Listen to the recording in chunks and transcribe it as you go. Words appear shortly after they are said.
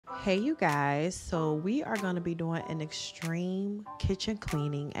Hey you guys, so we are going to be doing an extreme kitchen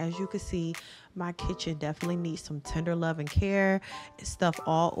cleaning. As you can see, my kitchen definitely needs some tender love and care. Stuff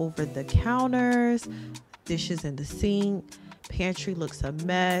all over the counters, dishes in the sink, pantry looks a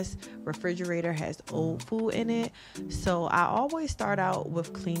mess, refrigerator has old food in it. So I always start out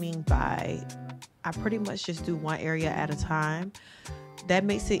with cleaning I pretty much just do one area at a time. That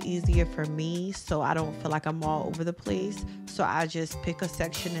makes it easier for me, so I don't feel like I'm all over the place. So I just pick a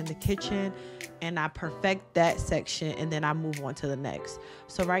section in the kitchen and I perfect that section, and then I move on to the next.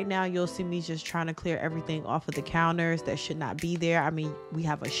 So right now you'll see me just trying to clear everything off of the counters that should not be there. I mean, we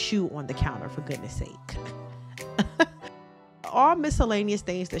have a shoe on the counter, for goodness sake. All miscellaneous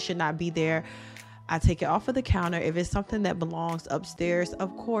things that should not be there, I take it off of the counter. If it's something that belongs upstairs,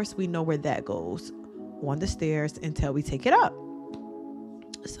 of course we know where that goes, on the stairs, until we take it up.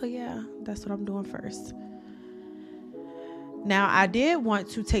 So yeah, that's what I'm doing first. Now, I did want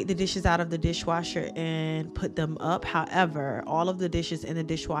to take the dishes out of the dishwasher and put them up. However, all of the dishes in the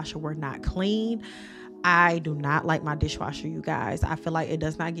dishwasher were not clean. I do not like my dishwasher, you guys. I feel like it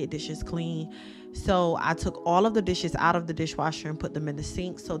does not get dishes clean. So I took all of the dishes out of the dishwasher and put them in the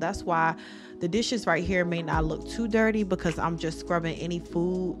sink. So that's why the dishes right here may not look too dirty, because I'm just scrubbing any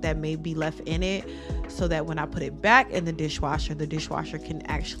food that may be left in it, so that when I put it back in the dishwasher can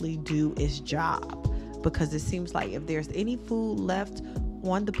actually do its job. Because it seems like if there's any food left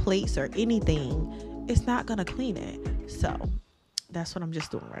on the plates or anything, it's not gonna clean it. So that's what I'm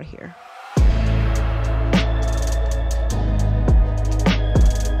just doing right here.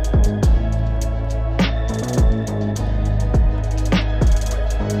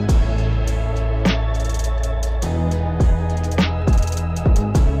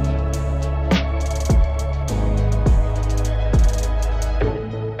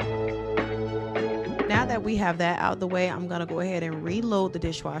 We have that out the way, I'm gonna go ahead and reload the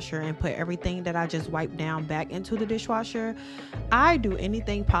dishwasher and put everything that I just wiped down back into the dishwasher. I do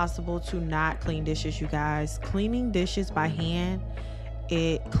anything possible to not clean dishes, you guys. Cleaning dishes by hand,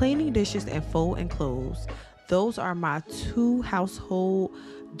 cleaning dishes and folding clothes, those are my two household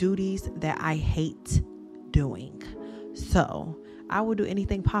duties that I hate doing. So I will do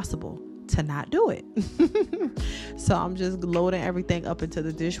anything possible to not do it. So I'm just loading everything up into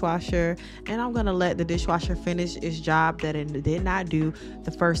the dishwasher, and I'm gonna let the dishwasher finish its job that it did not do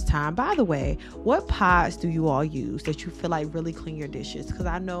the first time. By the way, what pods do you all use that you feel like really clean your dishes? Because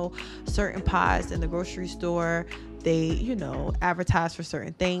I know certain pods in the grocery store, they advertise for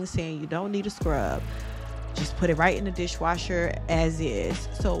certain things saying you don't need a scrub, just put it right in the dishwasher as is.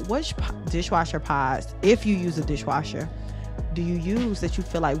 So which dishwasher pods, if you use a dishwasher, do you use that you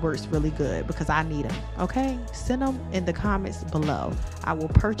feel like works really good? Because I need them. Okay, send them in the comments below. I will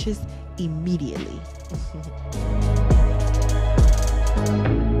purchase immediately.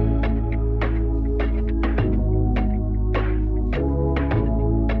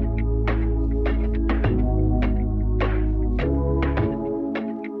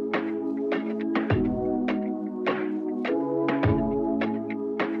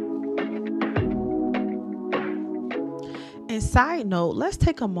 And side note, let's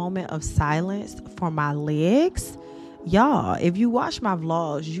take a moment of silence for my legs. Y'all, if you watch my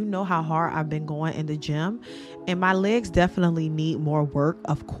vlogs, you know how hard I've been going in the gym, and my legs definitely need more work,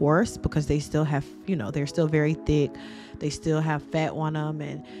 of course, because they still have, they're still very thick. They still have fat on them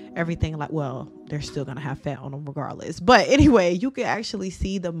and everything. They're still going to have fat on them regardless. But anyway, you can actually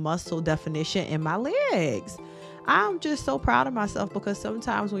see the muscle definition in my legs. I'm just so proud of myself, because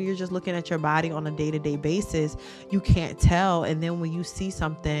sometimes when you're just looking at your body on a day-to-day basis, you can't tell. And then when you see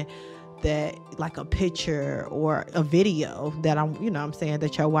something that, like a picture or a video that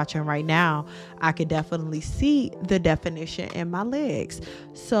that you're watching right now, I could definitely see the definition in my legs.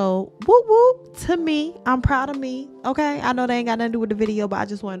 So whoop whoop to me. I'm proud of me. Okay, I know they ain't got nothing to do with the video, but I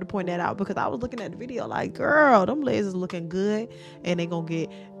just wanted to point that out, because I was looking at the video like, girl, them legs is looking good, and they gonna get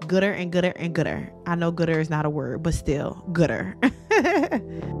gooder and gooder and gooder. I know gooder is not a word, but still gooder.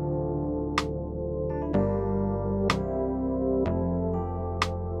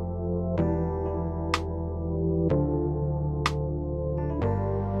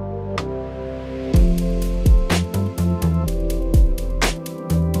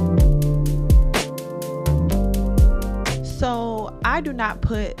 I do not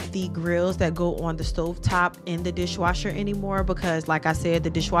put the grills that go on the stovetop in the dishwasher anymore, because like I said,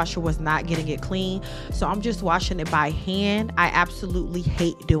 the dishwasher was not getting it clean. So I'm just washing it by hand. I absolutely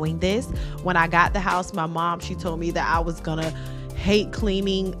hate doing this. When I got the house, my mom, she told me that I was gonna hate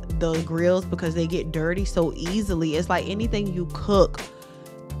cleaning the grills because they get dirty so easily. It's like anything you cook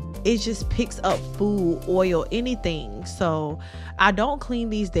it just picks up food, oil, anything. So I don't clean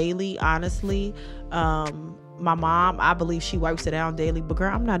these daily, honestly. My mom, I believe she wipes it down daily, but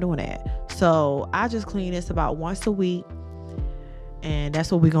girl, I'm not doing that. So I just clean this about once a week, and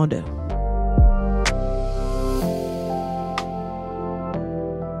that's what we're gonna do.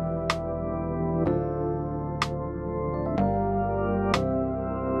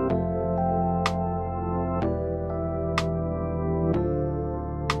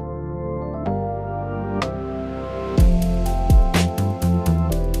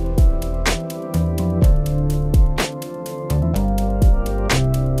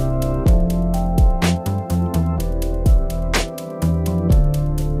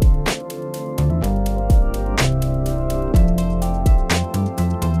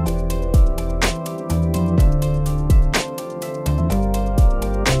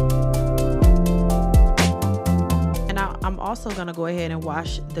 Also gonna go ahead and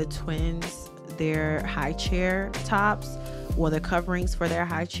wash the twins, their high chair tops, or the coverings for their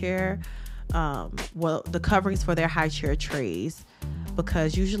high chair, the coverings for their high chair trays,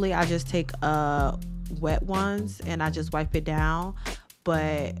 because usually I just take wet ones and I just wipe it down,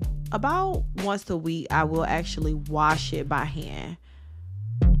 but about once a week I will actually wash it by hand.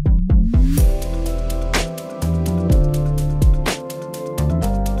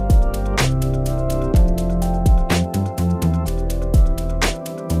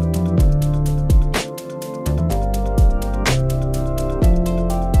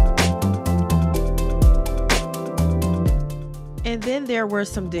 And then there were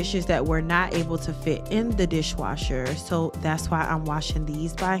some dishes that were not able to fit in the dishwasher, so that's why I'm washing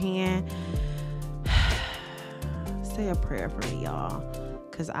these by hand. Say a prayer for me, y'all,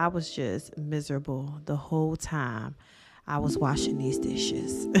 because I was just miserable the whole time I was washing these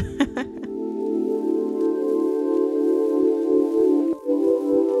dishes.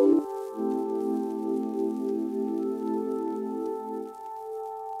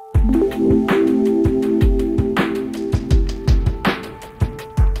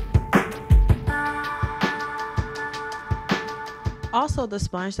 Also, the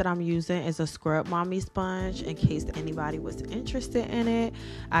sponge that I'm using is a Scrub Mommy sponge, in case anybody was interested in it.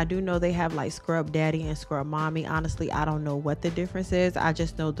 I do know they have like Scrub Daddy and Scrub Mommy. Honestly, I don't know what the difference is. I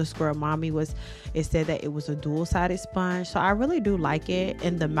just know the Scrub Mommy it said that it was a dual-sided sponge. So I really do like it.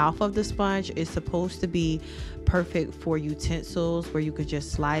 And the mouth of the sponge is supposed to be perfect for utensils, where you could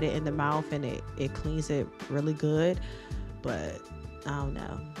just slide it in the mouth and it cleans it really good. But I don't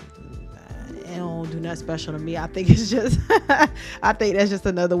know. It don't do nothing special to me. I think it's just I think that's just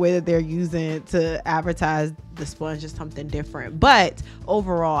another way that they're using to advertise the sponge as something different. But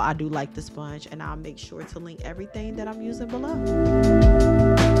overall, I do like the sponge, and I'll make sure to link everything that I'm using below.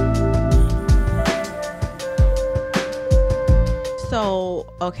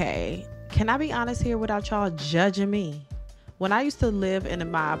 So, okay, can I be honest here without y'all judging me? When I used to live in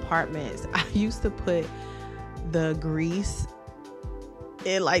my apartments, I used to put the grease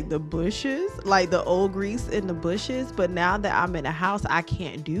in like the bushes, like the old grease in the bushes. But now that I'm in a house, I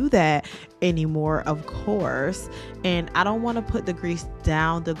can't do that anymore, of course. And I don't want to put the grease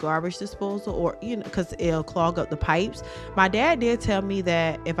down the garbage disposal, or because it'll clog up the pipes. My dad did tell me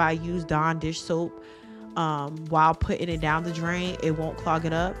that if I use Dawn dish soap while putting it down the drain, it won't clog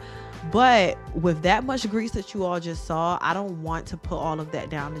it up. But with that much grease that you all just saw, I don't want to put all of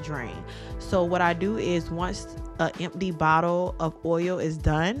that down the drain. So what I do is, once an empty bottle of oil is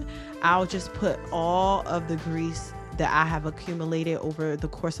done, I'll just put all of the grease that I have accumulated over the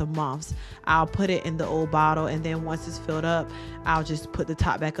course of months, I'll put it in the old bottle, and then once it's filled up, I'll just put the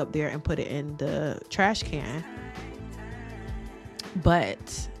top back up there and put it in the trash can.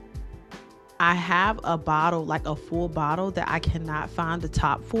 But I have a bottle, like a full bottle, that I cannot find the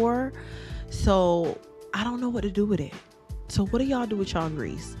top for. So I don't know what to do with it. So what do y'all do with y'all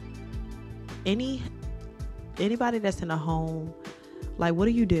grease? Anybody that's in a home, like, what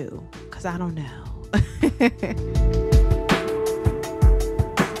do you do? Because I don't know.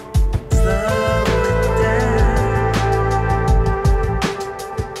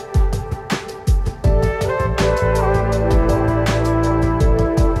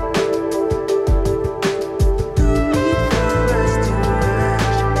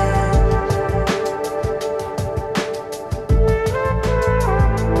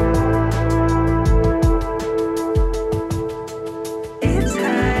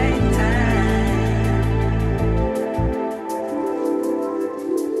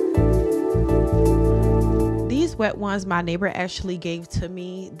 ones my neighbor actually gave to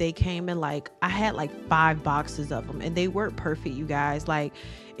me, they came in like, I had like 5 boxes of them, and they work perfect, you guys. Like,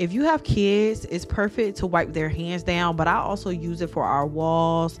 if you have kids, it's perfect to wipe their hands down, but I also use it for our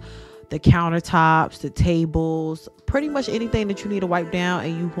walls, the countertops, the tables, pretty much anything that you need to wipe down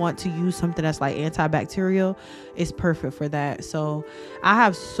and you want to use something that's like antibacterial, it's perfect for that. So I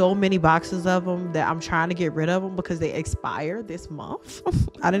have so many boxes of them that I'm trying to get rid of them because they expire this month.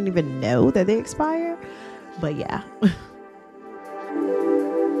 I didn't even know that they expire, but yeah.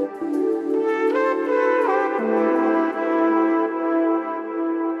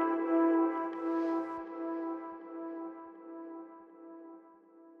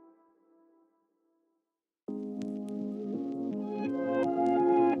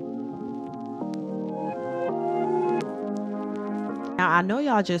 Now, I know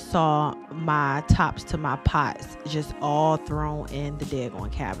y'all just saw my tops to my pots just all thrown in the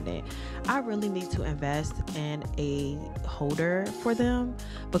daggone cabinet. I really need to invest in a holder for them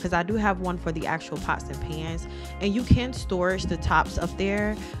because I do have one for the actual pots and pans, and you can storage the tops up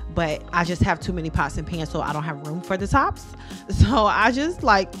there, but I just have too many pots and pans, so I don't have room for the tops. So I just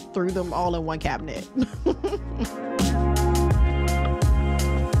like threw them all in one cabinet.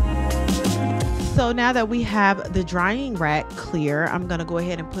 So now that we have the drying rack clear, I'm going to go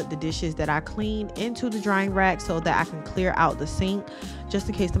ahead and put the dishes that I cleaned into the drying rack so that I can clear out the sink just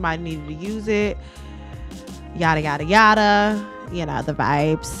in case somebody needed to use it. Yada, yada, yada. You know, the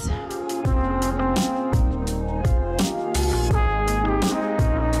vibes.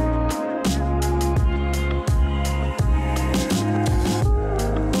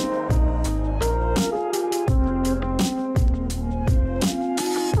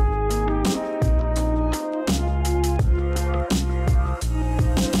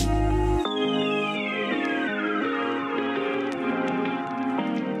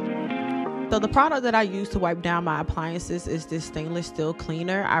 So the product that I use to wipe down my appliances is this stainless steel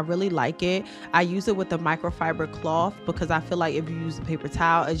cleaner. I really like it. I use it with the microfiber cloth because I feel like if you use a paper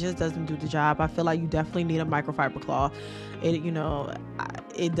towel, it just doesn't do the job. I feel like you definitely need a microfiber cloth.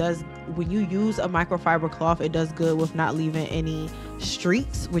 It does, when you use a microfiber cloth, it does good with not leaving any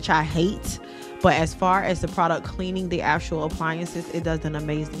streaks, which I hate. But as far as the product cleaning the actual appliances, it does an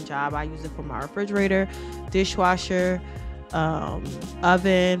amazing job. I use it for my refrigerator, dishwasher,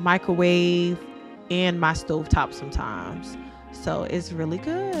 oven, microwave, and my stovetop sometimes. So it's really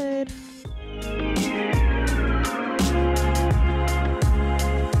good.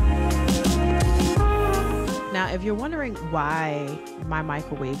 Now, if you're wondering why my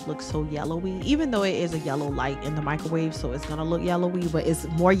microwave looks so yellowy, even though it is a yellow light in the microwave, so it's gonna look yellowy, but it's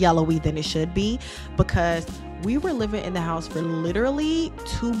more yellowy than it should be because we were living in the house for literally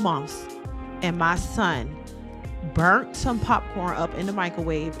 2 months, and my son burnt some popcorn up in the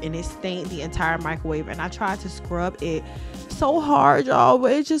microwave and it stained the entire microwave, and I tried to scrub it so hard, y'all,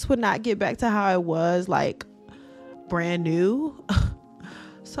 but it just would not get back to how it was, like brand new.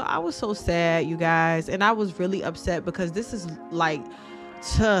 So I was so sad, you guys, and I was really upset because this was like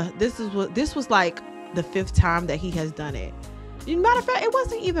the 5th time that he has done it. Matter of fact, it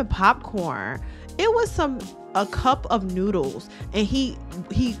wasn't even popcorn. It was a cup of noodles, and he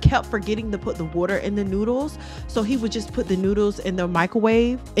kept forgetting to put the water in the noodles, so he would just put the noodles in the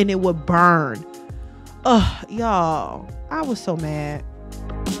microwave and it would burn. Ugh, y'all, I was so mad.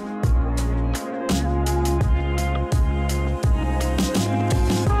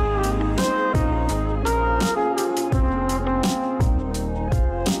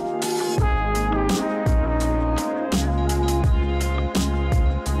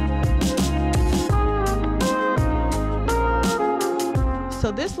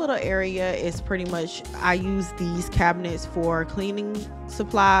 So this little area is pretty much, I use these cabinets for cleaning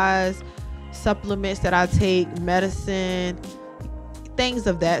supplies, supplements that I take, medicine, things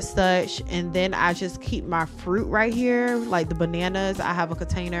of that such. And then I just keep my fruit right here, like the bananas. I have a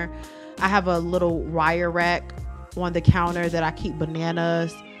container. I have a little wire rack on the counter that I keep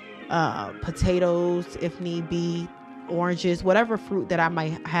bananas, potatoes if need be, oranges, whatever fruit that I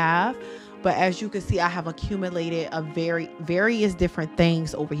might have. But as you can see, I have accumulated a various different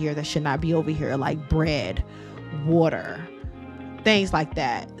things over here that should not be over here, like bread, water, things like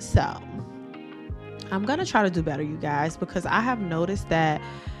that. So I'm going to try to do better, you guys, because I have noticed that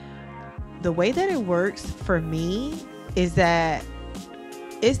the way that it works for me is that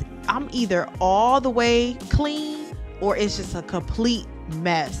I'm either all the way clean or it's just a complete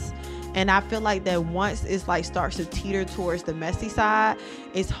mess. And I feel like that once it's like starts to teeter towards the messy side,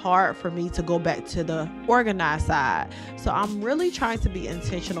 it's hard for me to go back to the organized side. So I'm really trying to be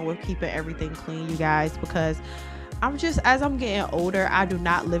intentional with keeping everything clean, you guys, because as I'm getting older, I do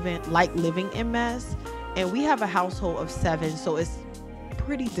not like living in mess. And we have a household of 7, so it's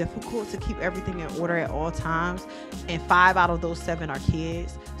pretty difficult to keep everything in order at all times. And 5 out of those 7 are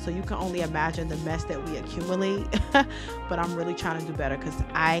kids. So you can only imagine the mess that we accumulate. But I'm really trying to do better because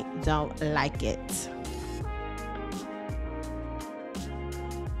I don't like it.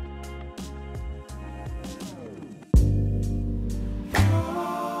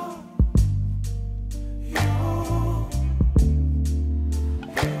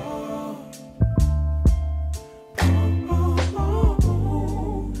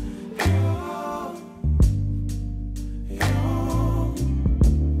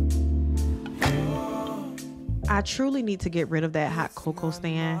 I truly need to get rid of that hot cocoa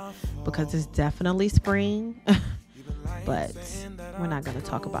stand because it's definitely spring. But we're not going to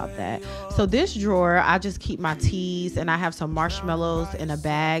talk about that. So this drawer, I just keep my teas, and I have some marshmallows in a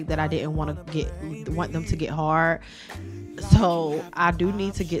bag that I didn't want them to get hard. So I do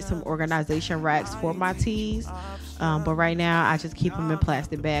need to get some organization racks for my teas. But right now I just keep them in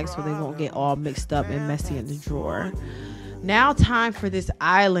plastic bags so they won't get all mixed up and messy in the drawer. Now time for this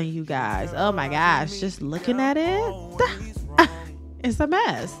island, you guys. Oh my gosh, just looking at it, it's a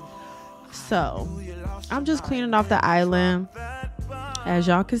mess. So I'm just cleaning off the island, as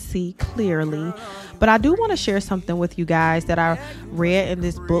y'all can see clearly. But I do want to share something with you guys that I read in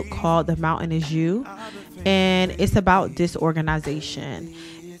this book called The Mountain Is You. And it's about disorganization.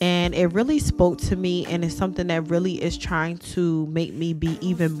 And it really spoke to me, and it's something that really is trying to make me be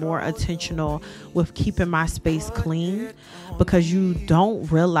even more intentional with keeping my space clean, because you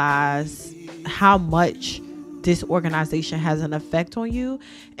don't realize how much disorganization has an effect on you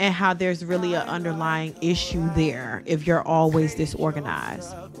and how there's really an underlying issue there if you're always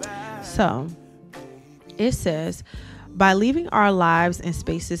disorganized. So it says, by leaving our lives and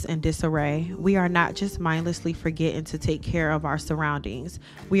spaces in disarray, we are not just mindlessly forgetting to take care of our surroundings.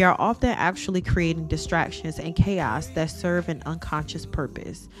 We are often actually creating distractions and chaos that serve an unconscious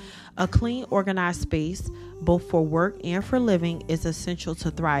purpose. A clean, organized space, both for work and for living, is essential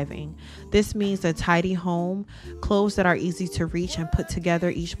to thriving. This means a tidy home, clothes that are easy to reach and put together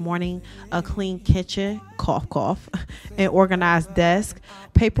each morning, a clean kitchen, cough, cough, an organized desk.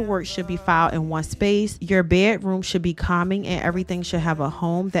 Paperwork should be filed in one space. Your bedroom should be calming, and everything should have a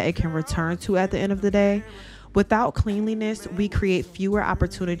home that it can return to at the end of the day. Without cleanliness, we create fewer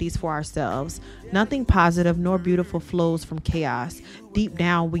opportunities for ourselves. Nothing positive nor beautiful flows from chaos. Deep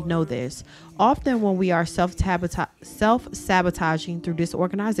down, we know this. Often when we are self-sabotaging through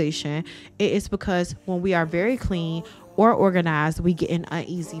disorganization, it is because when we are very clean or organized, we get an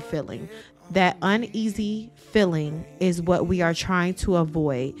uneasy feeling. That uneasy feeling is what we are trying to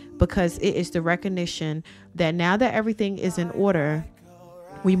avoid, because it is the recognition that now that everything is in order,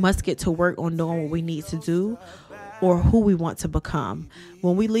 we must get to work on knowing what we need to do or who we want to become.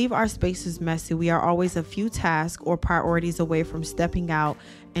 When we leave our spaces messy, we are always a few tasks or priorities away from stepping out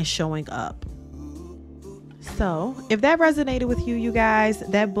and showing up. So if that resonated with you, you guys,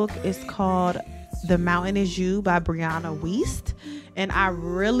 that book is called The Mountain Is You by Brianna Wiest. And I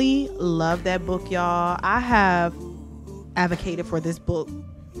really love that book, y'all. I have advocated for this book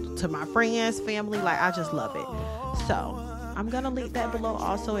to my friends, family. Like, I just love it. So I'm going to link that below.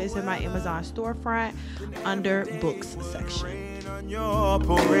 Also, it's in my Amazon storefront under books section. On your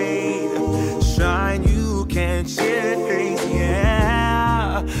parade, shine, you can chase,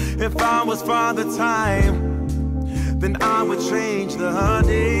 yeah. If I was Father Time, then I would change the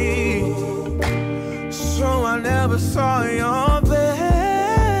day, so I never saw your face.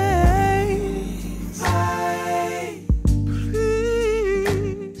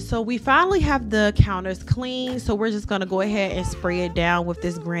 So we finally have the counters clean, so we're just gonna go ahead and spray it down with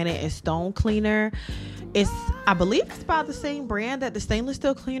this granite and stone cleaner. I believe it's about the same brand that the stainless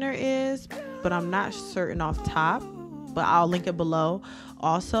steel cleaner is, but I'm not certain off top, but I'll link it below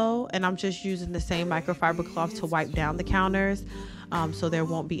also. And I'm just using the same microfiber cloth to wipe down the counters, so there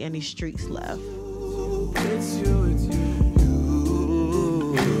won't be any streaks left. It's you, it's you.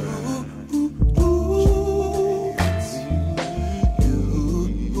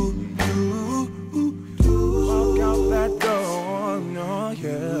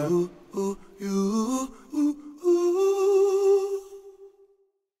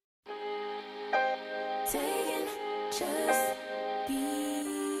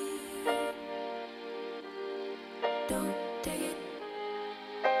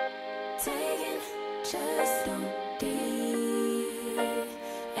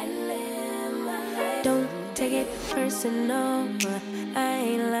 Personal, I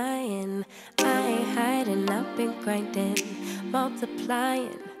ain't lying, I ain't hiding, I've been grinding,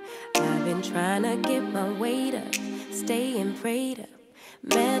 multiplying. I've been trying to get my weight up, staying prayed up,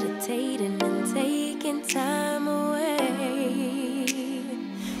 meditating and taking time away.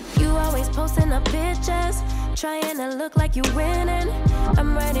 You always posting up pictures, trying to look like you winning.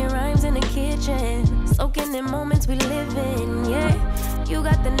 I'm writing rhymes in the kitchen, soaking in moments we live in, yeah. You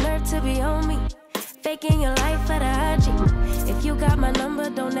got the nerve to be on me, faking your life for the IG. If you got my number,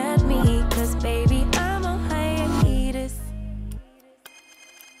 don't add me, cause baby, I'm on hiatus.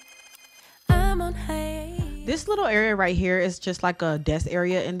 I'm on hiatus. This little area right here is just like a desk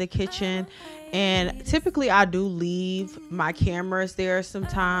area in the kitchen, and typically I do leave my cameras there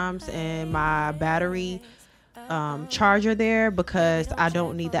sometimes and my battery charger there because I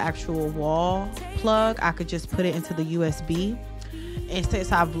don't need the actual wall plug. I could just put it into the USB. And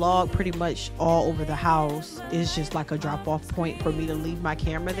since I vlog pretty much all over the house, it's just like a drop-off point for me to leave my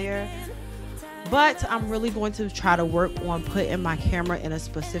camera there. But I'm really going to try to work on putting my camera in a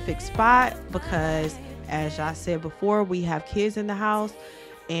specific spot because, as I said before, we have kids in the house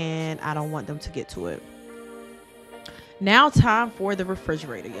and I don't want them to get to it. Now time for the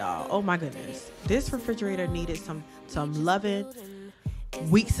refrigerator, y'all. Oh my goodness. This refrigerator needed some loving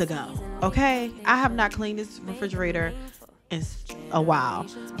weeks ago. Okay? I have not cleaned this refrigerator in a while.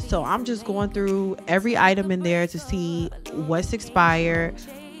 So I'm just going through every item in there to see what's expired.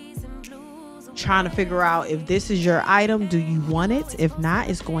 Trying to figure out if this is your item, do you want it? If not,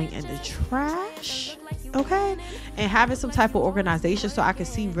 it's going in the trash. Okay, and having some type of organization so I can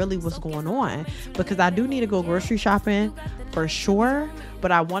see really what's going on, because I do need to go grocery shopping for sure,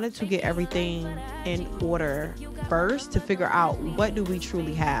 but I wanted to get everything in order first to figure out what do we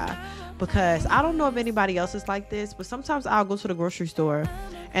truly have, because I don't know if anybody else is like this, but sometimes I'll go to the grocery store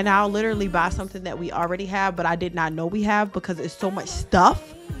and I'll literally buy something that we already have but I did not know we have, because it's so much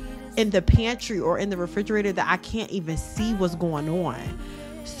stuff in the pantry or in the refrigerator that I can't even see what's going on.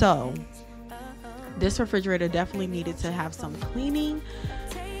 So this refrigerator definitely needed to have some cleaning,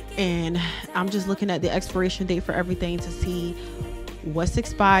 and I'm just looking at the expiration date for everything to see what's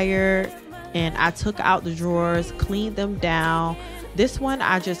expired. And I took out the drawers, cleaned them down. This one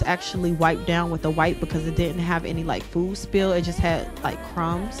I just actually wiped down with a wipe because it didn't have any like food spill, it just had like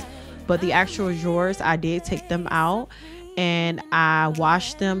crumbs. But the actual drawers, I did take them out and I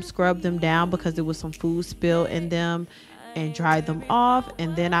washed them, scrubbed them down because there was some food spill in them, and dried them off,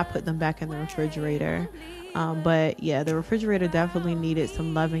 and then I put them back in the refrigerator. But yeah, the refrigerator definitely needed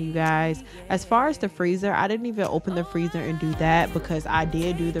some loving, you guys. As far as the freezer, I didn't even open the freezer and do that because I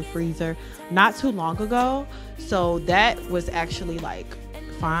did do the freezer not too long ago, so that was actually like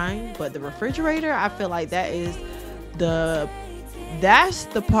fine. But the refrigerator, I feel like that's the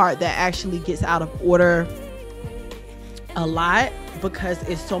part that actually gets out of order a lot, because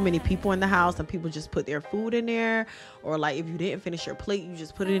it's so many people in the house and people just put their food in there, or like if you didn't finish your plate, you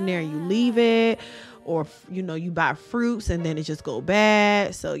just put it in there and you leave it, or you know, you buy fruits and then it just go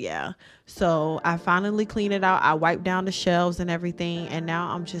bad. So yeah, so I finally cleaned it out. I wiped down the shelves and everything, and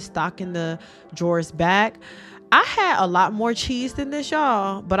now I'm just stocking the drawers back. I had a lot more cheese than this,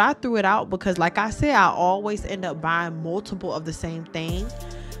 y'all, but I threw it out because, like I said, I always end up buying multiple of the same thing.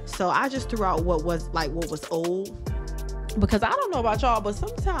 So I just threw out what was old, because I don't know about y'all, but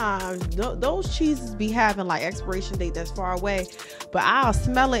sometimes those cheeses be having like expiration date that's far away, but I'll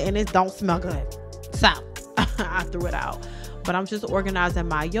smell it and it don't smell good, so I threw it out. But I'm just organizing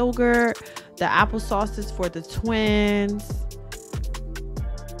my yogurt, the applesauces for the twins,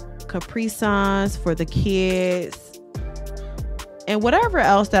 Capri Suns for the kids, and whatever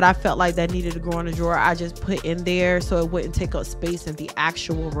else that I felt like that needed to go in the drawer, I just put in there so it wouldn't take up space in the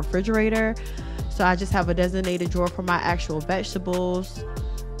actual refrigerator. So I just have a designated drawer for my actual vegetables.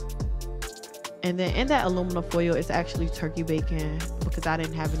 And then in that aluminum foil is actually turkey bacon, because I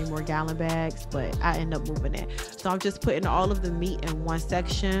didn't have any more gallon bags, but I end up moving it. So I'm just putting all of the meat in one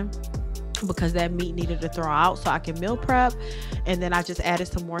section because that meat needed to throw out so I can meal prep. And then I just added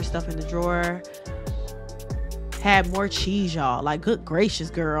some more stuff in the drawer. Had more cheese, y'all. Like, good gracious,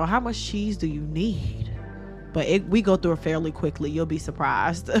 girl, how much cheese do you need? But we go through it fairly quickly. You'll be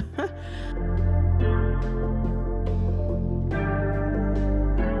surprised.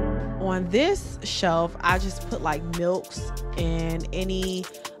 On this shelf, I just put like milks and any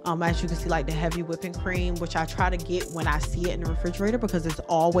as you can see, like the heavy whipping cream, which I try to get when I see it in the refrigerator because it's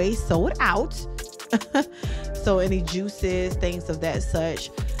always sold out. So any juices, things of that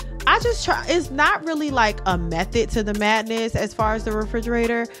such, I just try. It's not really like a method to the madness as far as the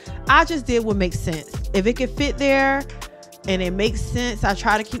refrigerator. I just did what makes sense. If it could fit there and it makes sense, I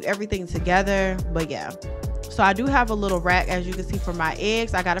try to keep everything together. But yeah, so I do have a little rack, as you can see, for my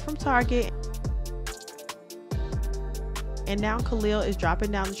eggs. I got it from Target. And now Khalil is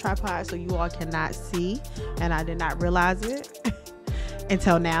dropping down the tripod so you all cannot see, and I did not realize it.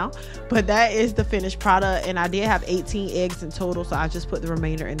 until now. But that is the finished product, and I did have 18 eggs in total, so I just put the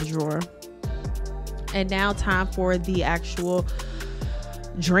remainder in the drawer. And now time for the actual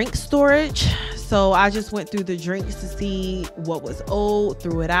drink storage. So I just went through the drinks to see what was old,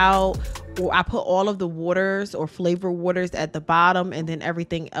 threw it out, or I put all of the waters or flavor waters at the bottom and then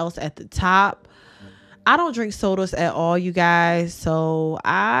everything else at the top. I don't drink sodas at all, you guys, so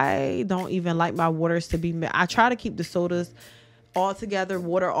I don't even like my waters to be I try to keep the sodas all together,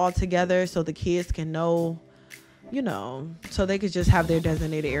 water all together, so the kids can know, you know, so they could just have their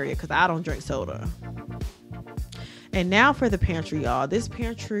designated area, because I don't drink soda. And now for the pantry, y'all. This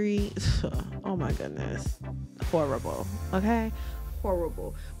pantry, oh my goodness, horrible. Okay,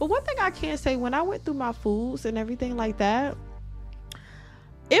 horrible. But one thing I can say, when I went through my foods and everything like that,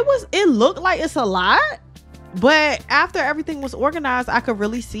 it looked like it's a lot, but after everything was organized, I could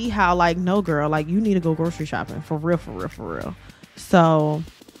really see how, like, no girl, like, you need to go grocery shopping for real, for real, for real. So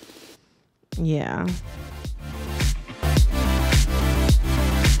yeah.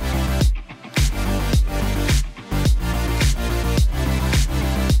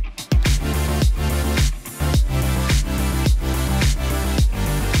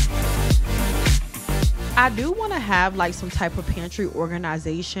 I do want to have like some type of pantry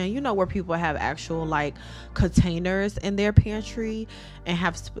organization, you know, where people have actual like containers in their pantry and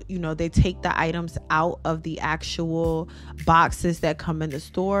have, you know, they take the items out of the actual boxes that come in the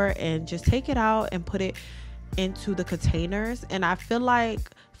store and just take it out and put it into the containers. And I feel like,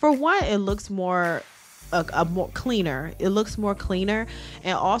 for one, it looks more more cleaner. It looks more cleaner.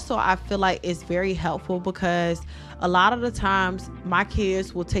 And also I feel like it's very helpful, because a lot of the times my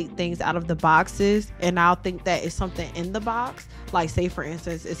kids will take things out of the boxes and I'll think that it's something in the box. Like, say for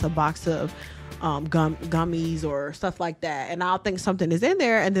instance, it's a box of gummies or stuff like that, and I'll think something is in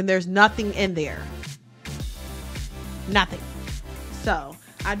there, and then there's nothing in there. Nothing. So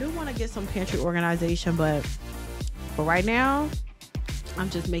I do want to get some pantry organization, but for right now, I'm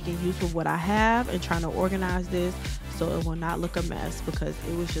just making use of what I have and trying to organize this so it will not look a mess, because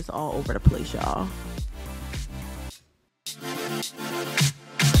it was just all over the place, y'all.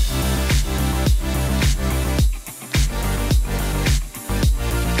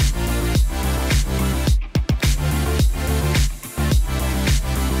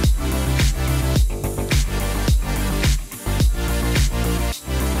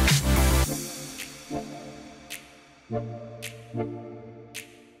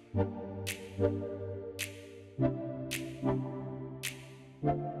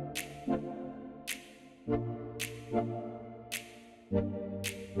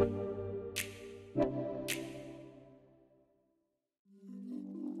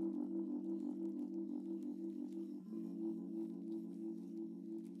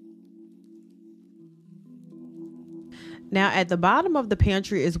 Now at the bottom of the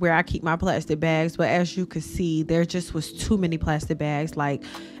pantry is where I keep my plastic bags, but as you can see, there just was too many plastic bags. Like,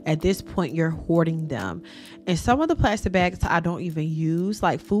 at this point, you're hoarding them. And some of the plastic bags I don't even use,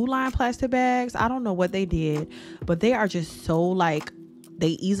 like Food Line plastic bags. I don't know what they did, but they are just so, like,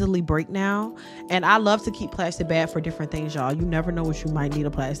 they easily break now. And I love to keep plastic bag for different things, y'all. You never know what you might need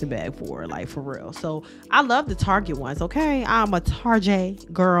a plastic bag for, like, for real. So I love the Target ones, okay? I'm a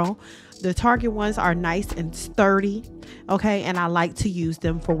Target girl. The Target ones are nice and sturdy, okay? And I like to use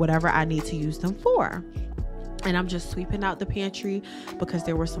them for whatever I need to use them for. And I'm just sweeping out the pantry because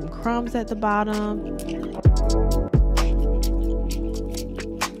there were some crumbs at the bottom.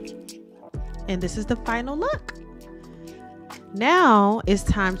 And this is the final look. Now it's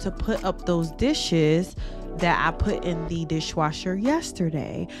time to put up those dishes that I put in the dishwasher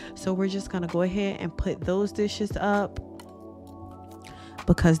yesterday. So we're just going to go ahead and put those dishes up,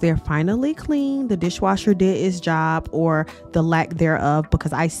 because they're finally clean. The dishwasher did its job, or the lack thereof,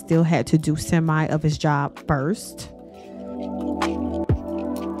 because I still had to do semi of its job first.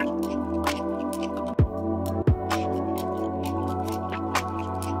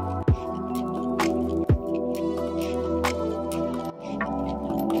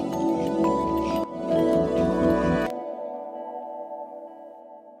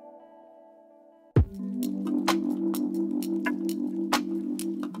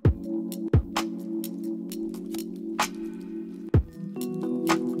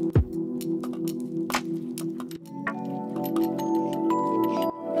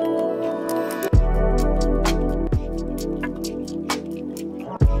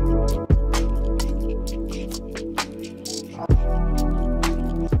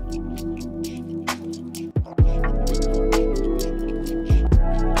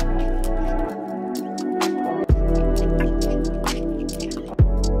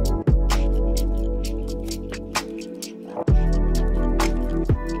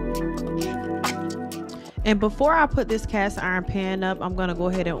 And before I put this cast iron pan up, I'm gonna go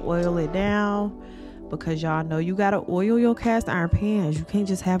ahead and oil it down, because y'all know you gotta oil your cast iron pans. You can't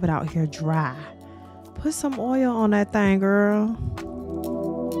just have it out here dry. Put some oil on that thing, girl.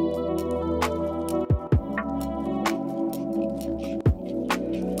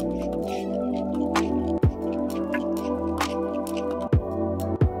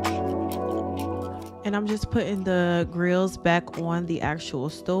 And I'm just putting the grills back on the actual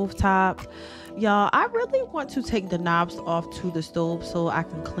stove top. Y'all, I really want to take the knobs off to the stove so I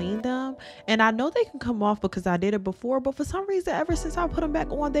can clean them. And I know they can come off because I did it before, but for some reason, ever since I put them back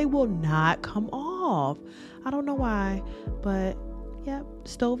on, they will not come off. I don't know why, but yeah,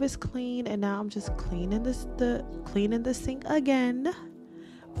 stove is clean. And now I'm just cleaning cleaning the sink again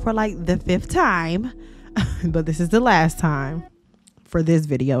for like the 5th time. But this is the last time for this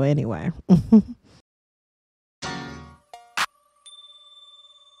video anyway.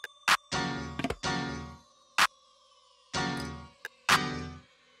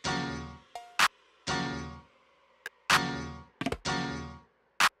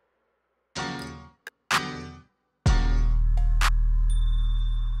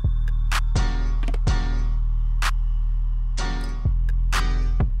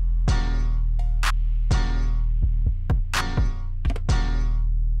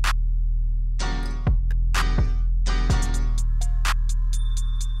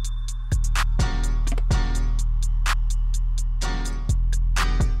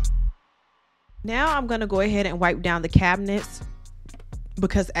 Now I'm going to go ahead and wipe down the cabinets,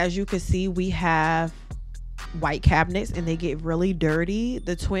 because as you can see, we have white cabinets and they get really dirty.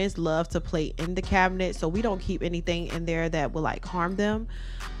 The twins love to play in the cabinet, so we don't keep anything in there that will like harm them.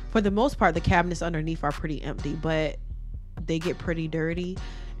 For the most part, the cabinets underneath are pretty empty, but they get pretty dirty.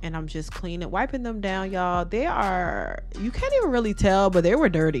 And I'm just wiping them down, y'all. They are, you can't even really tell, but they were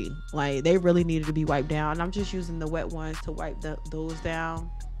dirty. Like, they really needed to be wiped down. And I'm just using the wet ones to wipe those down.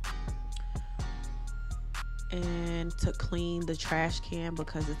 And to clean the trash can,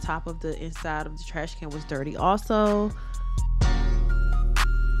 because the top of the inside of the trash can was dirty also.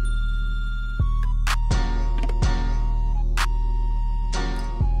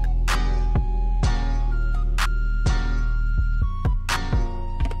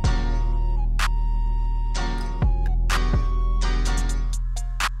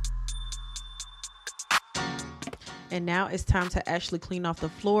 And now it's time to actually clean off the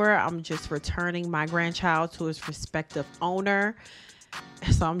floor. I'm just returning my grandchild to his respective owner.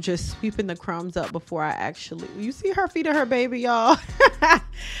 So I'm just sweeping the crumbs up before I actually, you see her feeding her baby, y'all.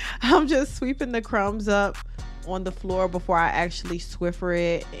 I'm just sweeping the crumbs up on the floor before I actually Swiffer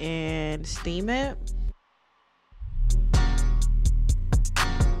it and steam it.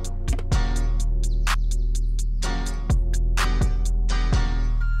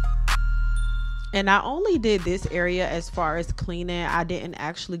 And I only did this area as far as cleaning. I didn't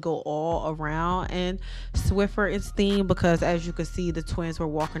actually go all around and Swiffer and steam, because as you can see, the twins were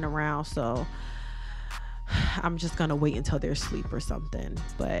walking around. So I'm just going to wait until they're asleep or something.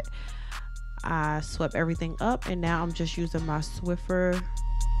 But I swept everything up, and now I'm just using my Swiffer.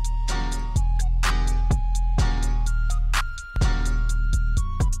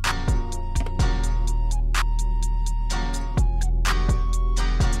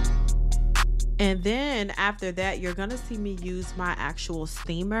 And then after that, you're going to see me use my actual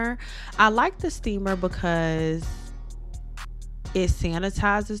steamer. I like the steamer because it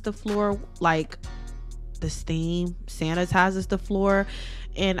sanitizes the floor. Like, the steam sanitizes the floor.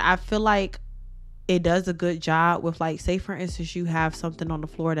 And I feel like it does a good job with, like, say for instance, you have something on the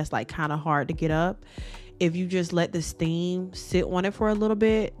floor that's like kind of hard to get up. If you just let the steam sit on it for a little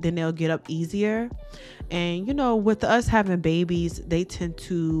bit, then they'll get up easier. And, you know, with us having babies, they tend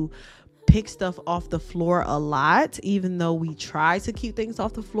to pick stuff off the floor a lot. Even though we try to keep things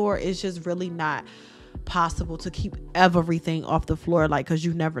off the floor, it's just really not possible to keep everything off the floor, like, because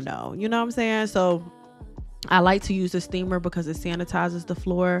you never know, you know what I'm saying? So I like to use the steamer because it sanitizes the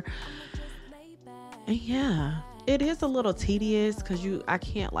floor. And yeah, it is a little tedious because I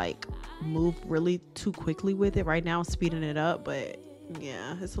can't like move really too quickly with it. Right now I'm speeding it up, but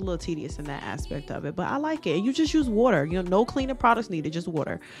yeah, it's a little tedious in that aspect of it, but I like it. You just use water, you know, no cleaning products needed, just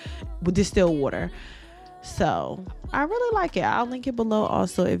water with distilled water. So I really like it. I'll link it below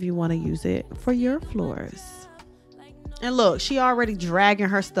also if you want to use it for your floors. And look, she already dragging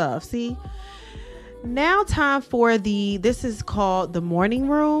her stuff. See, now time for this is called the morning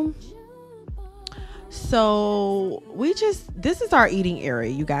room. So this is our eating area,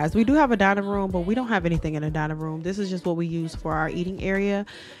 you guys. We do have a dining room, but we don't have anything in a dining room. This is just what we use for our eating area.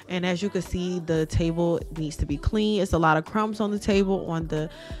 And as you can see, the table needs to be clean. It's a lot of crumbs on the table, on the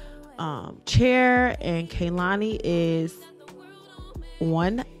chair, and Kaylani is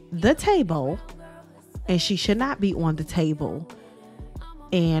on the table, and she should not be on the table.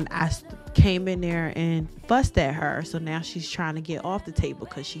 And I came in there and fussed at her, so now she's trying to get off the table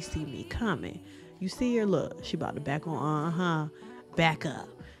because she see me coming. You see her? Look, she about to back on. Back up.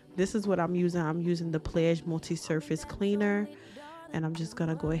 This is what I'm using. I'm using the Pledge multi-surface cleaner, and I'm just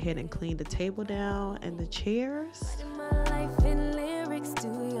gonna go ahead and clean the table down and the chairs.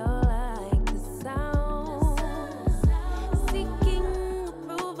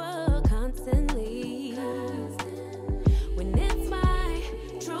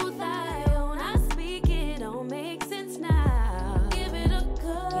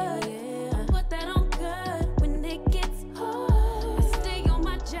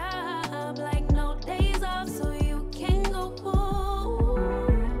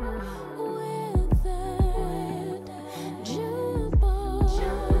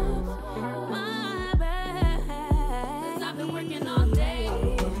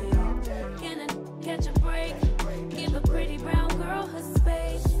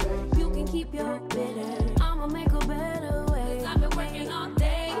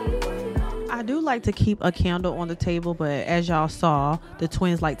 I do like to keep a candle on the table, but as y'all saw, the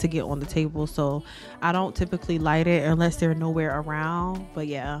twins like to get on the table, so I don't typically light it unless they're nowhere around. But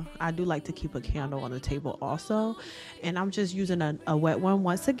yeah, I do like to keep a candle on the table also. And I'm just using a wet one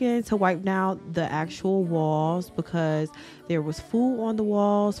once again to wipe down the actual walls, because there was food on the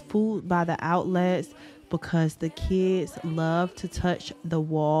walls, food by the outlets, because the kids love to touch the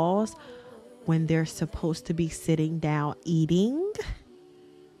walls when they're supposed to be sitting down eating.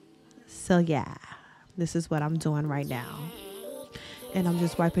 So yeah, this is what I'm doing right now. And I'm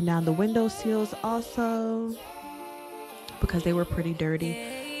just wiping down the window sills also, because they were pretty dirty.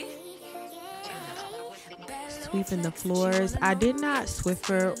 Sweeping the floors. I did not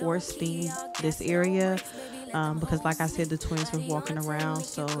Swiffer or steam this area because like I said, the twins were walking around,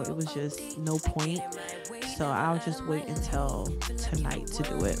 so it was just no point. So I'll just wait until tonight to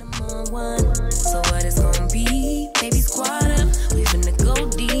do it. So what it's gonna be, baby, squad up. We finna go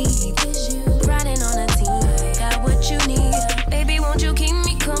deep. Riding on a team, got what you need. Baby, won't you keep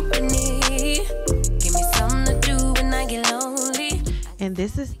me company? Give me something to do when I get lonely. And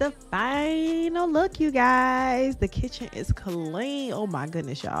this is the final look, you guys. The kitchen is clean. Oh my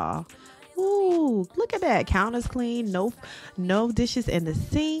goodness, y'all. Ooh, look at that. Counter's clean. No dishes in the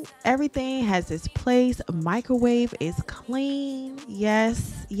sink. Everything has its place. Microwave is clean.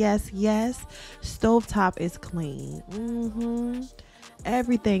 Yes. Stovetop is clean.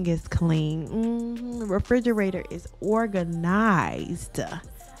 Everything is clean. Refrigerator is organized.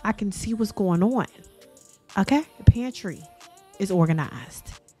 I can see what's going on. Okay. Pantry is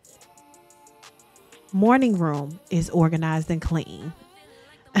organized. Morning room is organized and clean.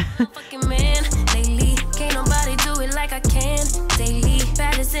 Man, lately, can't nobody do it like I can. Daily,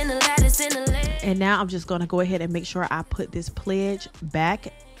 and now I'm just gonna go ahead and make sure I put this Pledge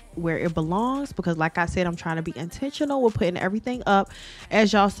back where it belongs, because like I said, I'm trying to be intentional with putting everything up.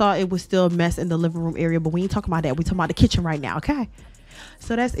 As y'all saw, it was still a mess in the living room area, but we ain't talking about that. We talking about the kitchen right now. Okay,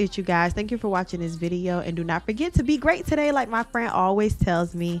 so that's it, you guys. Thank you for watching this video, and do not forget to be great today, like my friend always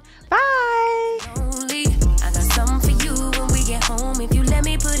tells me. Bye. Home if you let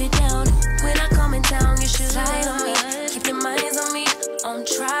me put it down. When I come in town, you should slide on me. Keep your minds on me. On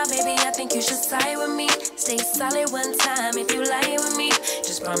try, baby, I think you should side with me. Stay solid one time if you lie with me.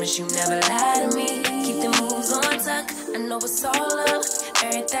 Just promise you never lie to me. Keep the moves on tuck. I know it's all up.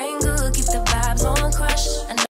 Everything good. Keep the vibes on crush.